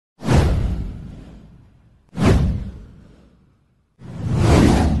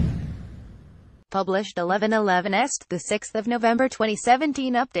Published 11/11 est, the 6th of November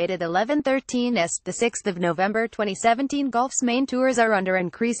 2017. Updated 11/13 est, the 6th of November 2017. Golf's main tours are under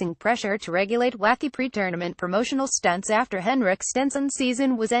increasing pressure to regulate wacky pre-tournament promotional stunts after Henrik Stenson's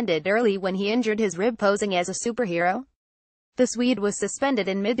season was ended early when he injured his rib posing as a superhero. The Swede was suspended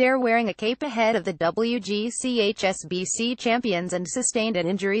in mid-air wearing a cape ahead of the WGC HSBC champions and sustained an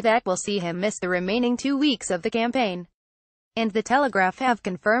injury that will see him miss the remaining 2 weeks of the campaign. And The Telegraph have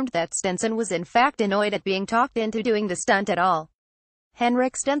confirmed that Stenson was in fact annoyed at being talked into doing the stunt at all.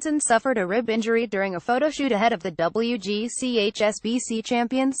 Henrik Stenson suffered a rib injury during a photo shoot ahead of the WGC HSBC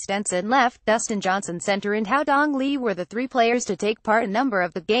champions. Stenson left, Dustin Johnson center and Hao Dong Lee were the 3 players to take part. A number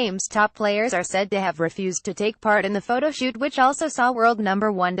of the game's top players are said to have refused to take part in the photo shoot, which also saw world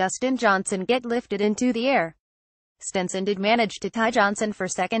number 1 Dustin Johnson get lifted into the air. Stenson did manage to tie Johnson for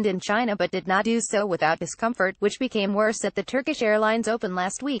second in China but did not do so without discomfort, which became worse at the Turkish Airlines Open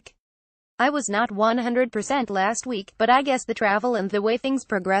last week. "I was not 100% last week, but I guess the travel and the way things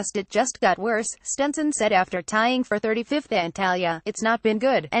progressed it just got worse," Stenson said after tying for 35th at Antalya. "It's not been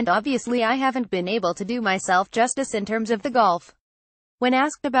good, and obviously I haven't been able to do myself justice in terms of the golf." When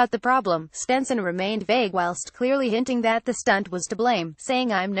asked about the problem, Stenson remained vague whilst clearly hinting that the stunt was to blame,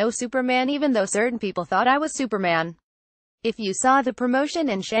 saying, "I'm no Superman even though certain people thought I was Superman. If you saw the promotion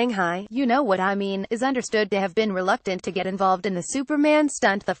in Shanghai, you know what I mean," is understood to have been reluctant to get involved in the Superman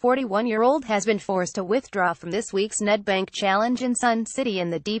stunt. The 41-year-old has been forced to withdraw from this week's Nedbank Challenge in Sun City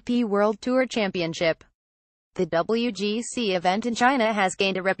in the DP World Tour Championship. The WGC event in China has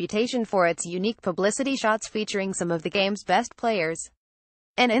gained a reputation for its unique publicity shots featuring some of the game's best players.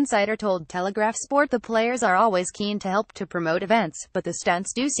 An insider told Telegraph Sport the players are always keen to help to promote events, but the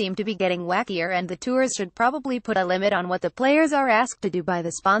stunts do seem to be getting wackier and the tours should probably put a limit on what the players are asked to do by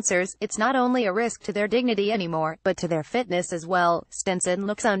the sponsors. "It's not only a risk to their dignity anymore, but to their fitness as well," Stenson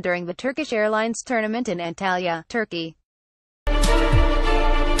looks on during the Turkish Airlines tournament in Antalya, Turkey.